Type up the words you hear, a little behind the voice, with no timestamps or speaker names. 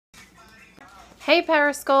Hey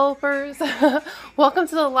Periscopers! Welcome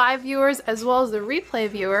to the live viewers as well as the replay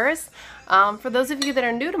viewers. For those of you that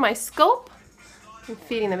are new to my scope, I'm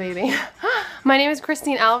feeding the baby. My name is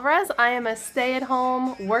Christine Alvarez. I am a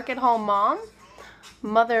stay-at-home, work-at-home mom,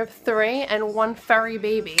 mother of 3 and 1 furry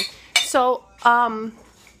baby. So, sometimes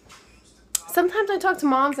I talk to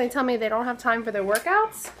moms and they tell me they don't have time for their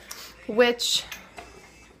workouts, which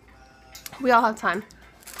we all have time.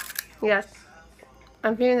 Yes.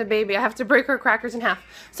 I'm feeding the baby. I have to break her crackers in half.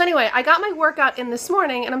 So anyway, I got my workout in this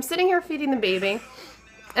morning and I'm sitting here feeding the baby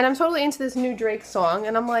and I'm totally into this new Drake song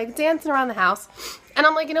and I'm like dancing around the house and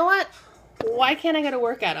I'm like, you know what? Why can't I get a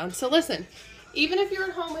workout on? So listen, even if you're at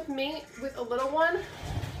home with me with a little one,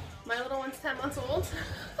 my little one's 10 months old,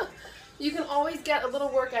 you can always get a little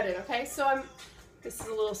workout in, okay? So this is a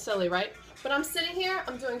little silly, right? But I'm sitting here,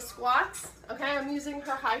 I'm doing squats, okay? I'm using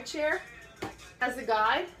her high chair as a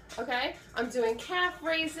guide, okay? I'm doing calf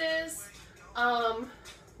raises. What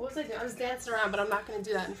was I doing? I was dancing around, but I'm not going to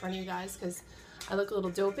do that in front of you guys because I look a little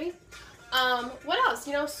dopey. What else?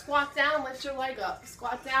 You know, squat down, lift your leg up.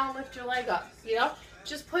 Squat down, lift your leg up. You know,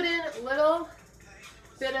 just put in a little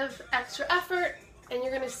bit of extra effort and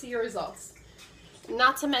you're going to see your results.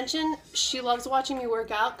 Not to mention, she loves watching me work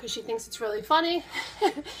out because she thinks it's really funny.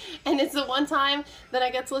 And it's the one time that I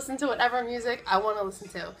get to listen to whatever music I want to listen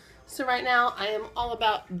to. So right now, I am all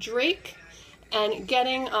about Drake and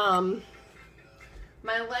getting my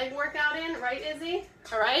leg workout in, right, Izzy?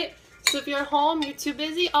 All right? So if you're at home, you're too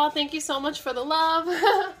busy, oh, thank you so much for the love.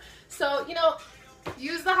 So, you know,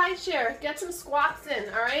 use the high chair. Get some squats in,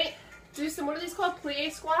 all right? Do some, what are these called?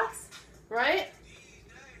 Plie squats, right?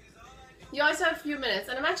 You always have a few minutes,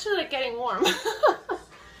 and I'm actually, like, getting warm.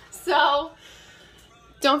 So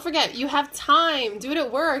don't forget, you have time. Do it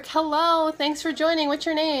at work. Hello, thanks for joining. What's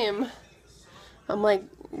your name? I'm like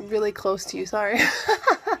really close to you, sorry.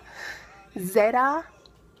 Zeta.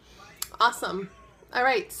 Awesome. All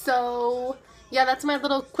right, so yeah, that's my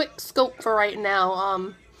little quick scope for right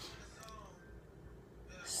now.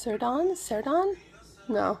 Serdon?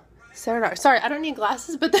 No. Serdar. Sorry, I don't need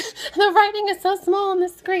glasses, but the writing is so small on the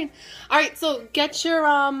screen. All right, so get your,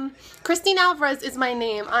 Christine Alvarez is my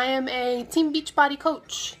name. I am a Team Beachbody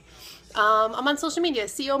coach. I'm on social media,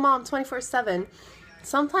 CEO Mom 24/7.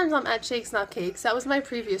 Sometimes I'm at Shakes Not Cakes. That was my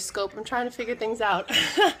previous scope. I'm trying to figure things out.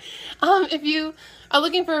 If you are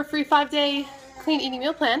looking for a free 5-day clean eating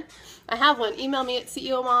meal plan, I have one. Email me at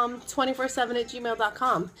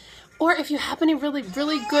ceomom247@gmail.com. Or if you happen to be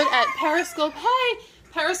really good at Periscope, hey,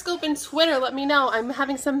 Periscope and Twitter, let me know. I'm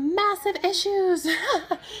having some massive issues.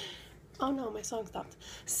 Oh no, my song stopped.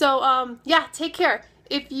 So, yeah, take care.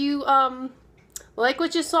 If you, like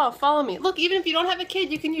what you saw, follow me. Look, even if you don't have a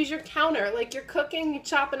kid, you can use your counter. Like you're cooking, you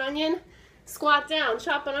chop an onion, squat down,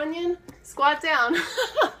 chop an onion, squat down.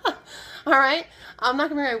 All right? I'm not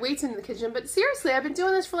gonna bring my weights into the kitchen, but seriously, I've been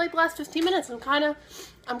doing this for like the last 15 minutes. I'm kind of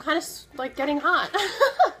like getting hot.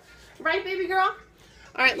 Right, baby girl?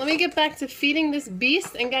 All right, let me get back to feeding this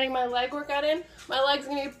beast and getting my leg workout in. My leg's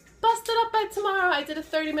gonna be busted up by tomorrow. I did a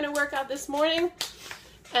 30-minute workout this morning,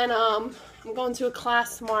 and I'm going to a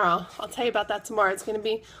class tomorrow. I'll tell you about that tomorrow. It's gonna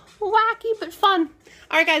be wacky but fun.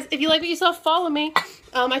 All right, guys, if you like what you saw, follow me.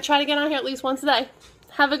 I try to get on here at least once a day.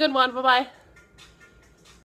 Have a good one. Bye-bye.